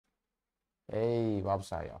Hey,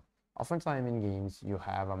 Babsaya. Oftentimes in games, you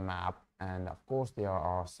have a map, and of course, there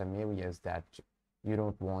are some areas that you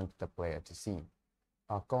don't want the player to see.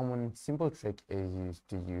 A common simple trick is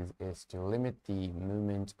to limit the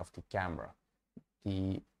movement of the camera,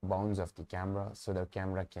 the bounds of the camera, so the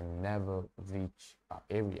camera can never reach an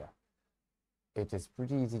area. It is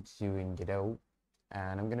pretty easy to do in Godot,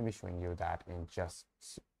 and I'm going to be showing you that in just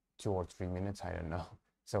 2 or 3 minutes. I don't know.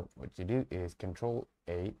 So what you do is Control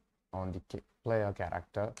A on the player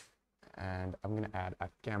character, and I'm going to add a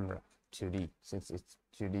camera 2D since it's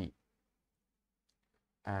 2D,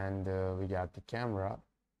 and we got the camera.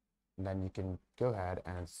 Then you can go ahead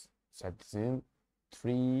and set zoom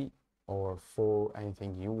 3 or 4,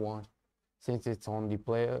 anything you want. Since it's on the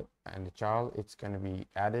player and the child, it's going to be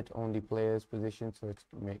added on the player's position, so it's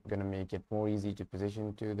going to make it more easy to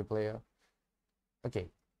position to the player. Okay,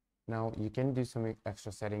 now you can do some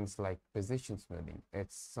extra settings like position smoothing.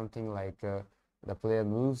 It's something like the player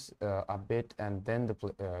moves a bit and then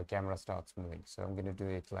the camera starts moving. So I'm going to do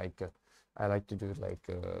it like I like to do it like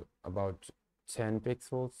about 10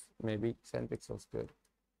 pixels, maybe 10 pixels good,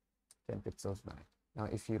 10 pixels nice. Now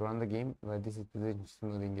if you run the game, well, this is position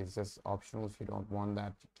smoothing is just optional. If you don't want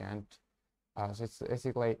that, you can't. So it's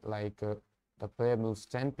basically like the player moves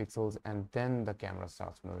 10 pixels and then the camera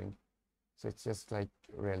starts moving. So it's just like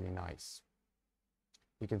really nice.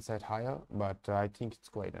 You can set higher, but I think it's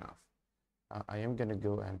quite enough. I am gonna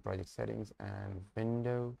go and project settings and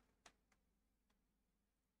window.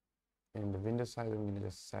 In the window size, I'm gonna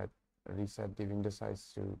just reset the window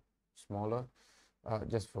size to smaller,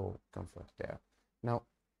 just for comfort there. Now,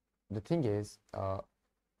 the thing is,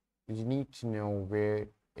 you need to know where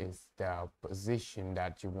is the position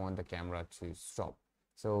that you want the camera to stop.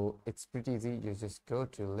 So it's pretty easy. You just go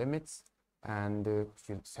to limits and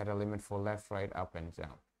you set a limit for left, right, up, and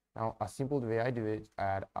down. Now, a simple way I do it,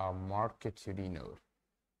 add a marker 2D node,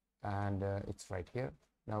 and it's right here.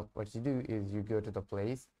 Now, what you do is you go to the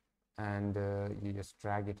place and you just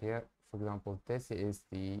drag it here. For example, this is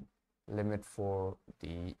the limit for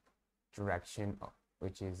the direction,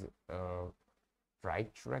 which is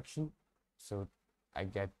right direction. So I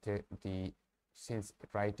get the since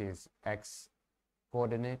right is x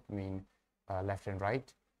coordinate, mean left and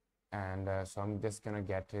right, and so I'm just gonna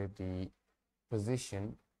get the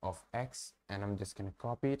position of x, and I'm just gonna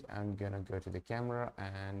copy it. I'm gonna go to the camera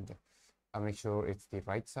and I'll make sure it's the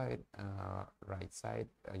right side.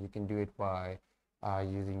 You can do it by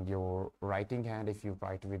using your writing hand. If you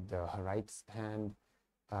write with the right hand,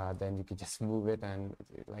 then you can just move it, and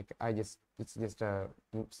like it's just a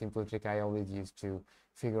simple trick I always use to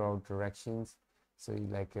figure out directions. So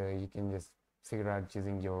you can just figure out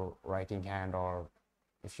using your writing hand, or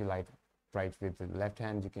if you like write with the left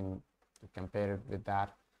hand, you can compare it with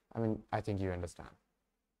that. I mean, I think you understand.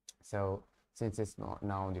 So since it's not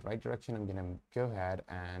now in the right direction, I'm gonna go ahead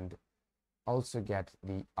and also get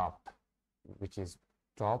the up, which is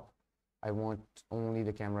top. I want only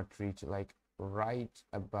the camera to reach like right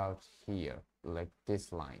about here, like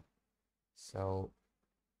this line. So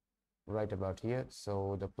right about here,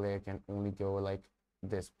 so the player can only go like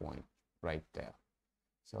this point right there.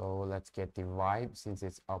 So let's get the Y, since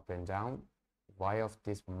it's up and down, Y of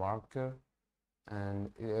this marker, and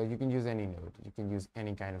you can use any node, you can use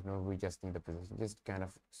any kind of node. We just need the position, just kind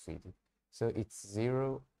of sweet it. So it's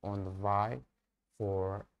 0 on the Y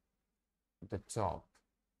for the top,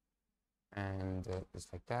 and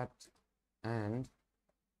just like that. And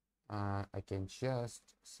I can just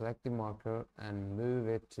select the marker and move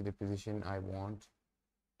it to the position I want.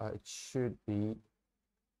 It should be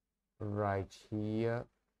right here,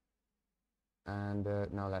 and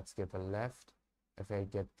now let's get the left. If I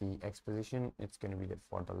get the X position, it's going to be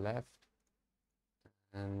for the left,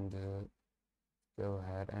 and go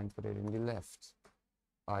ahead and put it in the left.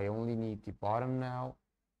 I only need the bottom now,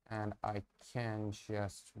 and I can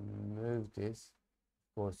just move this,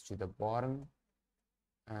 of course, to the bottom,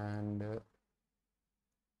 and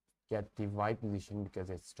get the Y position because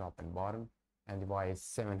it's top and bottom, and the Y is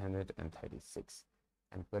 736,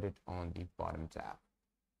 and put it on the bottom tab.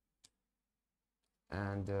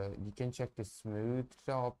 And you can check the smooth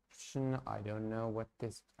option. I don't know what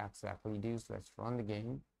this exactly does. Let's run the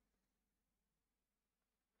game.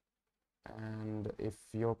 And if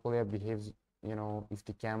your player behaves, if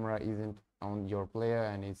the camera isn't on your player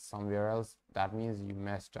and it's somewhere else, that means you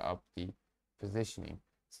messed up the positioning,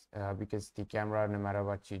 because the camera, no matter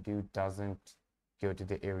what you do, doesn't go to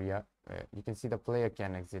the area. You can see the player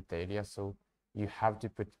can exit the area, so you have to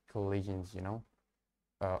put collisions,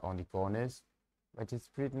 on the corners. But it's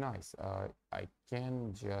pretty nice. I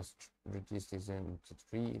can just reduce this into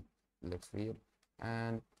 3. It looks weird,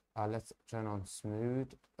 and Let's turn on smooth.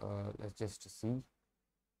 Let's just see.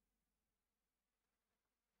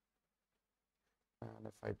 And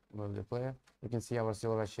if I move the player, you can see our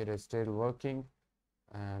silhouette shader is still working.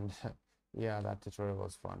 And yeah, that tutorial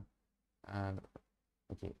was fun. And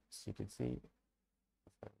okay, so you can see,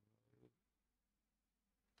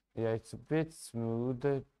 yeah, it's a bit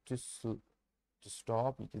smoother to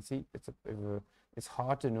stop. You can see it's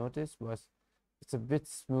hard to notice, but it's a bit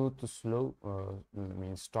smooth to slow. I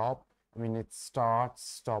mean stop. I mean it starts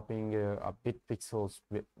stopping a bit pixels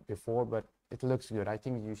before, but it looks good. I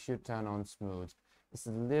think you should turn on smooth. It's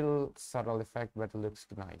a little subtle effect, but it looks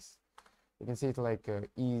nice. You can see it like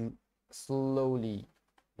slowly,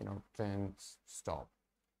 you know, turns stop.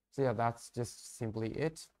 So yeah, that's just simply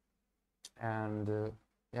it. And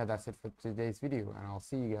yeah, that's it for today's video, and I'll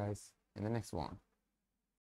see you guys in the next one.